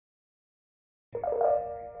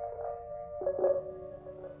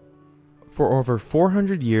For over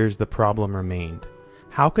 400 years, the problem remained.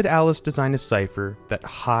 How could Alice design a cipher that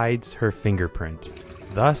hides her fingerprint,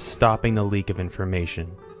 thus stopping the leak of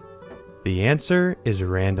information? The answer is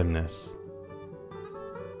randomness.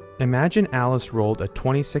 Imagine Alice rolled a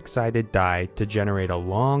 26-sided die to generate a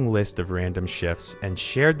long list of random shifts and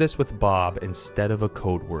shared this with Bob instead of a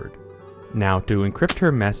code word. Now, to encrypt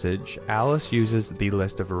her message, Alice uses the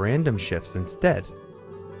list of random shifts instead.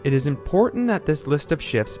 It is important that this list of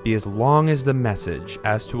shifts be as long as the message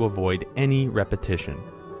as to avoid any repetition.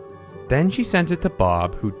 Then she sends it to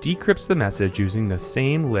Bob, who decrypts the message using the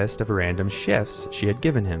same list of random shifts she had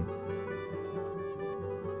given him.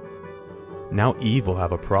 Now Eve will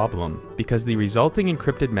have a problem, because the resulting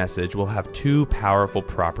encrypted message will have two powerful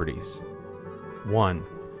properties. 1.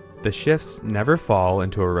 The shifts never fall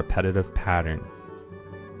into a repetitive pattern.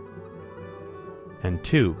 And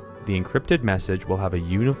 2. The encrypted message will have a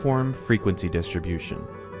uniform frequency distribution.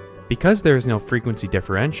 Because there is no frequency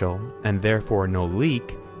differential, and therefore no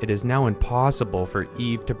leak, it is now impossible for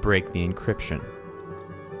Eve to break the encryption.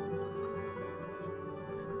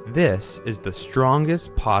 This is the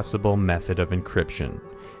strongest possible method of encryption,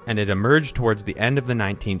 and it emerged towards the end of the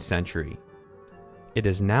 19th century. It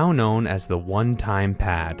is now known as the one-time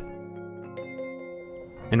pad.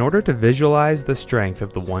 In order to visualize the strength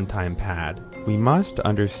of the one-time pad, we must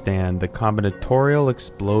understand the combinatorial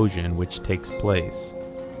explosion which takes place.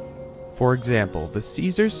 For example, the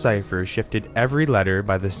Caesar cipher shifted every letter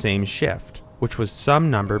by the same shift, which was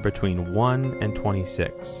some number between 1 and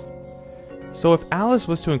 26. So if Alice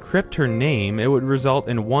was to encrypt her name, it would result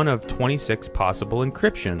in one of 26 possible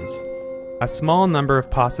encryptions. A small number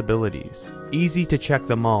of possibilities, easy to check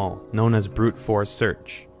them all, known as brute force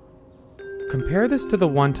search. Compare this to the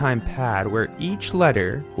one-time pad where each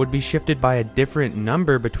letter would be shifted by a different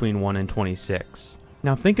number between 1 and 26.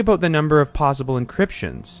 Now think about the number of possible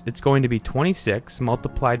encryptions. It's going to be 26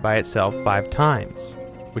 multiplied by itself 5 times,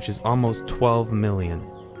 which is almost 12 million.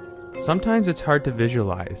 Sometimes it's hard to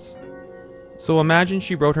visualize. So imagine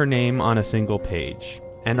she wrote her name on a single page,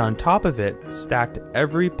 and on top of it stacked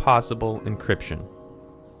every possible encryption.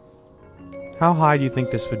 How high do you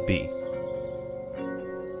think this would be?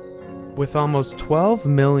 With almost 12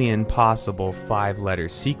 million possible 5-letter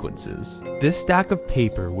sequences, this stack of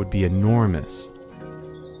paper would be enormous,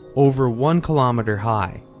 over 1 kilometer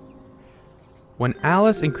high. When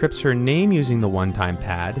Alice encrypts her name using the one-time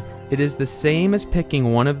pad, it is the same as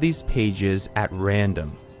picking one of these pages at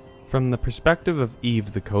random. From the perspective of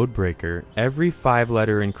Eve the codebreaker, every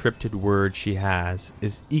 5-letter encrypted word she has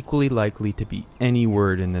is equally likely to be any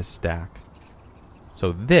word in this stack.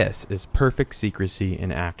 So this is perfect secrecy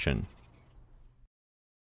in action.